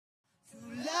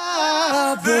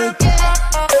forget.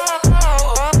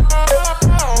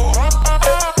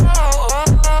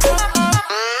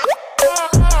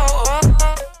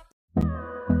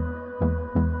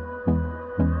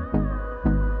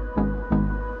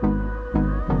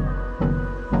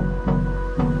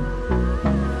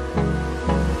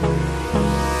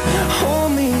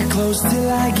 Hold me close till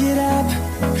I get up.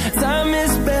 Time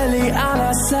is barely on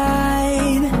our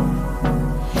side.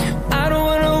 I don't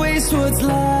wanna waste what's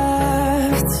left.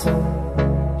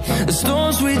 The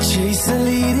storms we chase are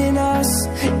leading us,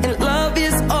 and love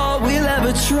is all we'll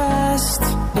ever trust.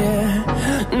 Yeah,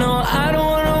 no, I don't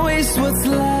wanna waste what's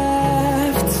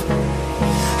left.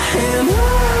 And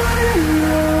on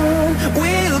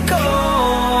we'll go,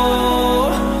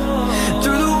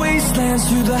 through the wastelands,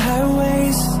 through the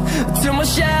highways, till my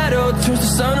shadow turns to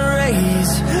sun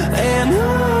rays. And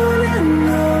on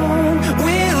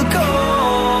we'll go,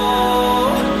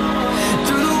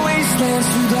 through the wastelands,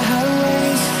 through the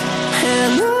highways,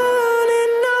 and on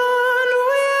we'll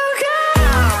go.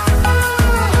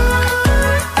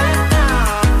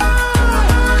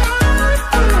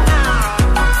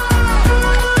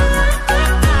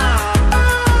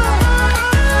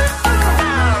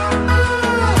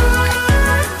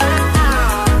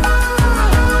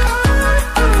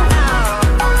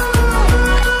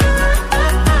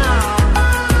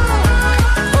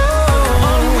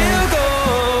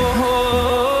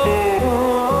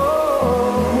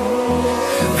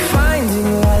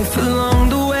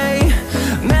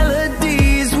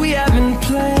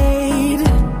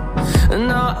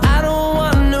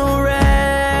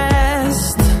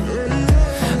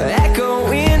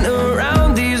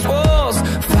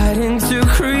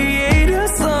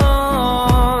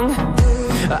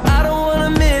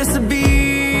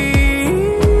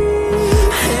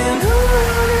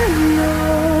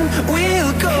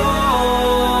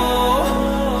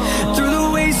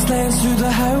 Through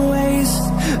the highways,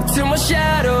 till my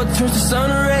shadow turns to sun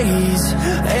rays.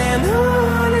 And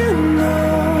on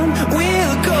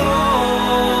we'll go,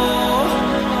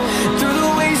 through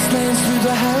the wastelands, through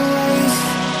the highways,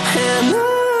 and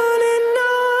on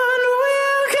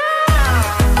we'll go.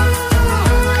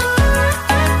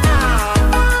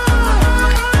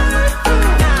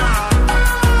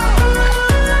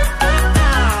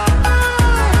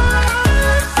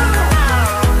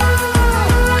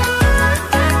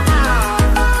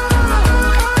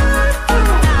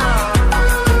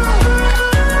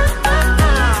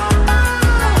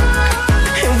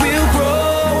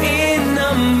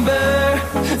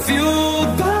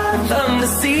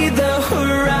 See the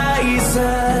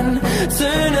horizon,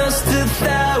 turn us to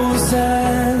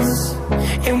thousands,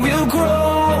 and we'll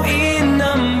grow in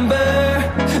number,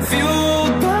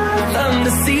 fueled by them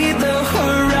to see the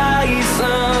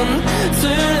horizon,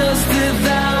 turn us to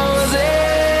thousands.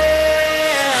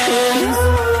 And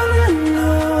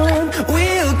on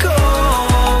we'll go,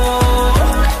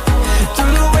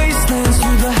 through the wastelands,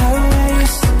 through the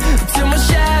highways, till my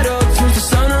shadow turns to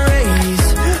sun rays.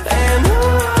 And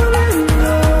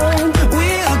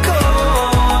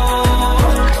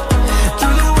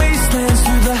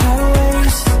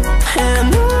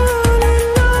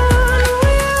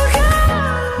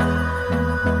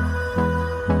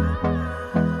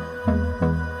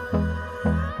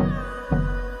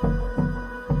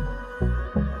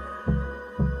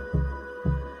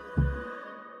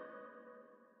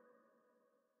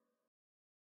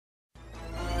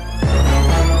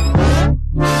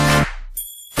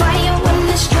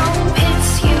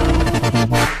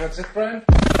that's it, friend?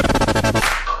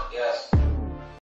 Yes.